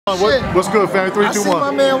What's good, family? 3, 2, 1. I see my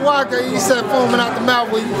man Walker. He said foaming out the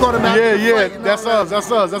mouth when you caught him out. Yeah. That's us.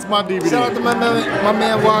 That's my DVD. Shout out to my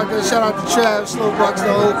man Walker. Shout out to Trav, Slow Bucks,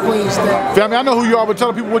 the whole Queens thing. Family, I know who you are, but tell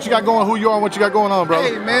the people what you got going, who you are, and what you got going on, bro.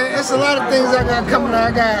 Hey, man, it's a lot of things I got coming out.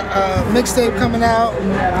 I got mixtape coming out.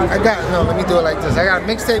 Let me do it like this. I got a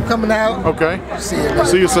mixtape coming out. Okay. See it.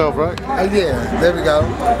 See yourself, right? Yeah. There we go.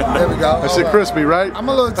 That shit crispy, right? I'm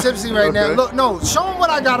a little tipsy right now. Look, no, show them what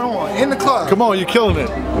I got on in the club. Come on, you're killing it.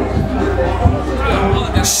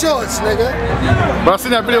 Shorts, nigga. But I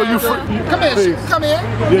seen that video. Come here. Come here.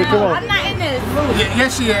 Yeah, come on. I'm not in this.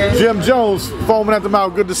 Yes, she is. Jim Jones, foaming at the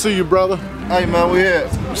mouth. Good to see you, brother. Hey, man, we here.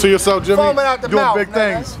 See yourself, Jimmy. Foaming out the doing mouth, big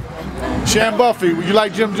man. things. Shan Buffy, you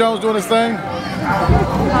like Jim Jones doing his thing?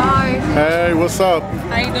 Hi. Hey, what's up?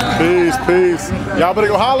 How you doing? Peace. Y'all better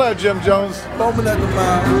go holler at Jim Jones. Foaming at the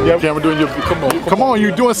mouth. Yeah, camera doing your. Come on,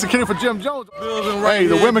 you doing security for Jim Jones? Hey,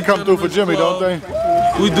 the women come through for Jimmy, don't they?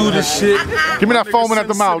 We do this shit. Give me that foaming at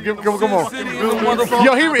the mouth. Come on.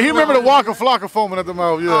 Yo, he remember the Waka Flocka foaming at the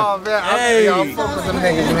mouth. Yeah. Oh man, Hey. y'all fuck with them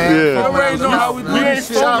niggas, man. Yeah. You already know how we do We ain't this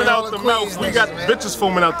shit. foaming out the mouth. We got bitches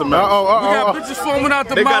foaming out the mouth. We got bitches foaming out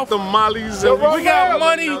the They got mouth. the mollies. And We got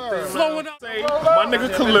money flowing out. my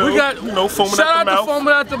nigga Khalil. We got, foaming shout out out the to mouth.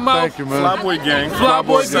 foaming out the mouth. Thank you, man. Flyboy gang.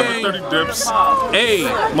 Flyboy gang. 730 dips. Hey,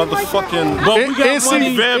 Motherfucking. but we got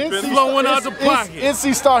money vamping. flowing out the pocket.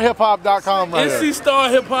 NCStarHipHop.com right here.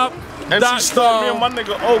 NCStarHipHop. NC Star, me and my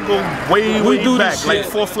nigga O go way do back. this Like shit.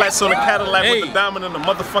 4 flats on a Cadillac Hey. with the diamond in the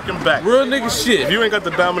motherfucking back. Real nigga shit. If you ain't got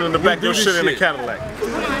the diamond in the back, do your this shit in the shit. Cadillac.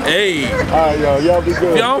 Hey, Alright, y'all be if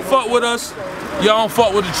good. y'all don't fuck with us, y'all don't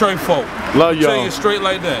fuck with the Trey folk. Love Tell y'all. you straight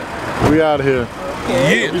like that. We out of here.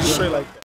 Yeah. Straight like that.